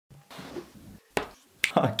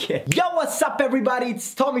Okay. Yo, what's up everybody?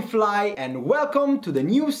 It's Tomifly and welcome to the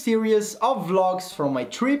new series of vlogs from my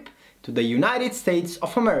trip to the United States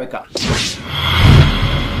of America.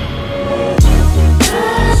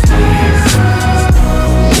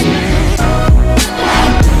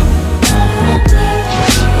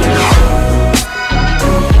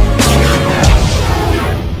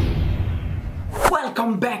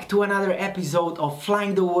 Welcome back to another episode of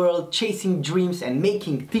Flying the World, Chasing Dreams and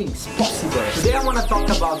Making Things Possible. Today I want to talk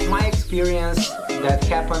about my experience that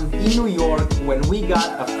happened in New York when we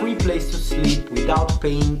got a free place to sleep without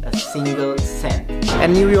paying a single cent.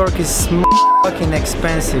 And New York is fucking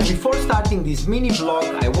expensive. Before starting this mini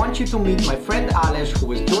vlog, I want you to meet my friend Alesh,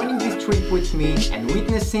 who is joining this trip with me and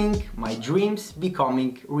witnessing my dreams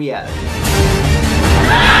becoming reality.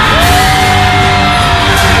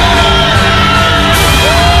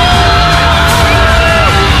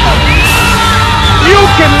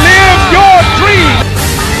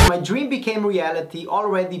 My dream became reality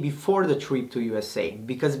already before the trip to USA,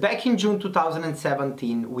 because back in June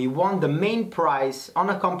 2017 we won the main prize on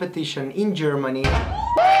a competition in Germany.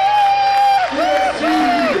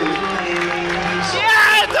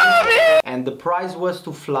 And the prize was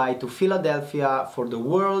to fly to Philadelphia for the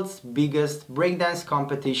world's biggest breakdance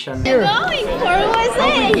competition.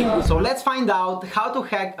 So let's find out how to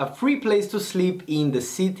hack a free place to sleep in the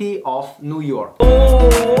city of New York.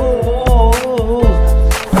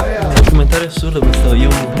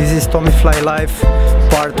 This is Tomifly Live,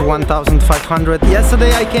 part 1500.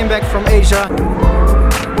 Yesterday I came back from Asia.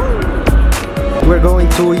 We're going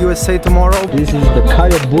to USA tomorrow. This is the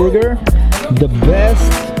Kayo Burger, the best.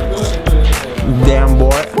 Damn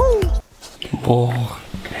boy. Oh,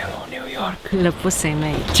 hello New York.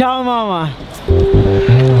 Ciao mama.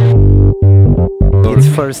 It's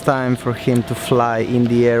first time for him to fly in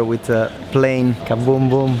the air with a plane. Kaboom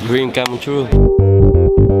boom. Dream come true.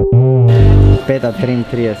 Peta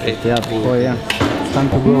 330, yeah. Oh yeah, it's time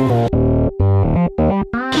to go.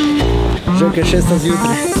 Joke 6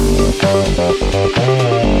 zjutraj.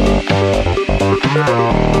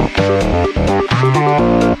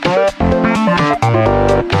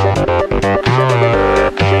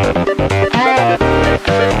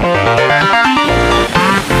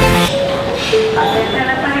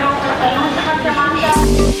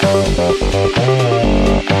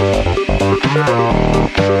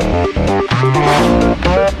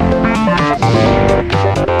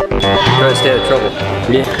 Trying to stay out of trouble.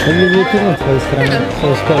 Yeah.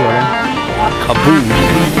 Kaboom!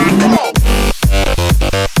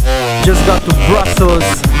 Just got to Brussels.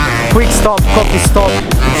 Quick stop, coffee stop.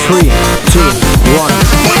 3, 2,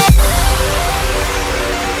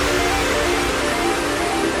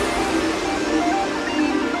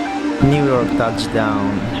 1. New York touchdown.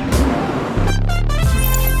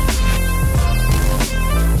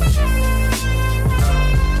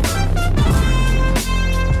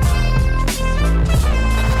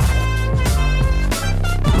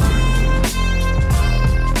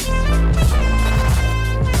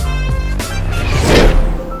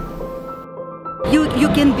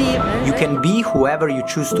 You can be whoever you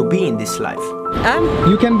choose to be in this life.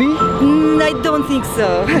 You can be? I don't think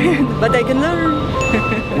so, but I can learn.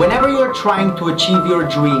 Whenever you're trying to achieve your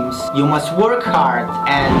dreams, you must work hard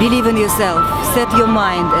and Believe in yourself, set your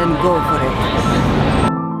mind and go for it.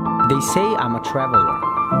 They say I'm a traveler,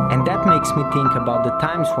 and that makes me think about the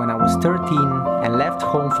times when I was 13 and left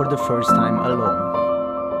home for the first time alone.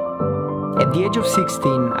 At the age of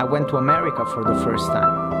 16, I went to America for the first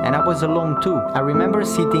time, and I was alone too. I remember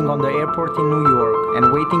sitting on the airport in New York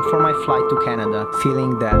and waiting for my flight to Canada,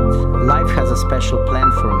 feeling that life has a special plan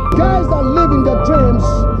for me. Guys are living their dreams,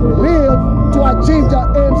 live to achieve their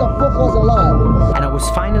aims and focus on life. And I was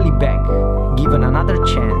finally back, given another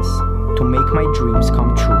chance to make my dreams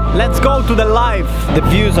come true. Let's go to the live! The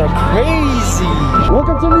views are crazy!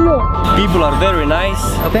 Welcome to New York. People are very nice.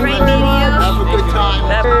 Thank you very much. Have a good time.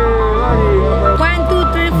 1,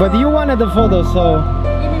 2, 3. But you wanted the photo, so...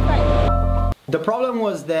 The problem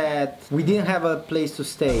was that we didn't have a place to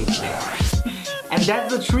stay. And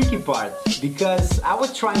that's the tricky part, because I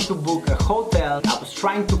was trying to book a hotel, I was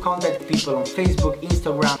trying to contact people on Facebook,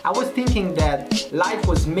 Instagram. I was thinking that life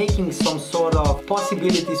was making some sort of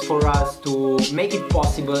possibilities for us to make it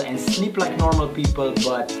possible and sleep like normal people,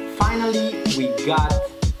 but finally we got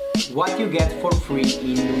what you get for free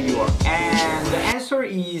in New York. And the answer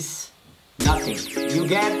is nothing. You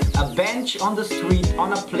get a bench on the street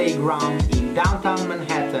on a playground in downtown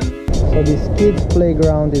Manhattan. So this kids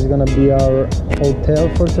playground is gonna be our hotel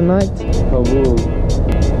for tonight. Kaboom.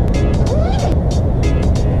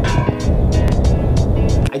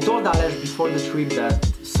 I told Alesh before the trip that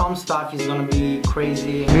some stuff is gonna be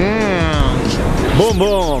crazy. Boom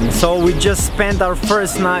boom. So we just spent our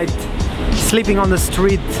first night sleeping on the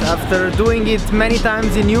street. After doing it many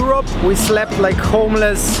times in Europe, we slept like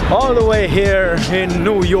homeless all the way here in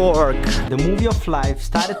New York. The movie of life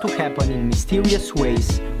started to happen in mysterious ways.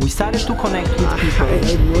 We started to connect with people.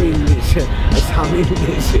 I know English. I sound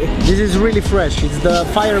English. This is really fresh. It's the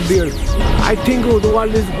fire beer. I think the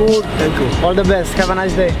world is good. Thank you. All the best. Have a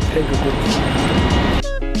nice day. Thank you.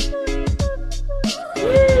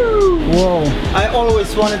 Whoa, I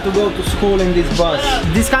always wanted to go to school in this bus.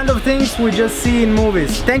 These kind of things we just see in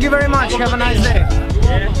movies. Thank you very much. Have a nice day.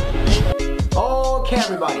 Okay,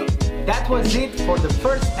 everybody. That was it for the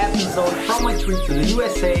first episode from my trip to the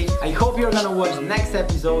USA. I hope you're gonna watch the next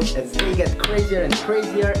episode as they get crazier and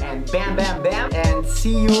crazier and bam bam bam, and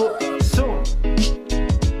see you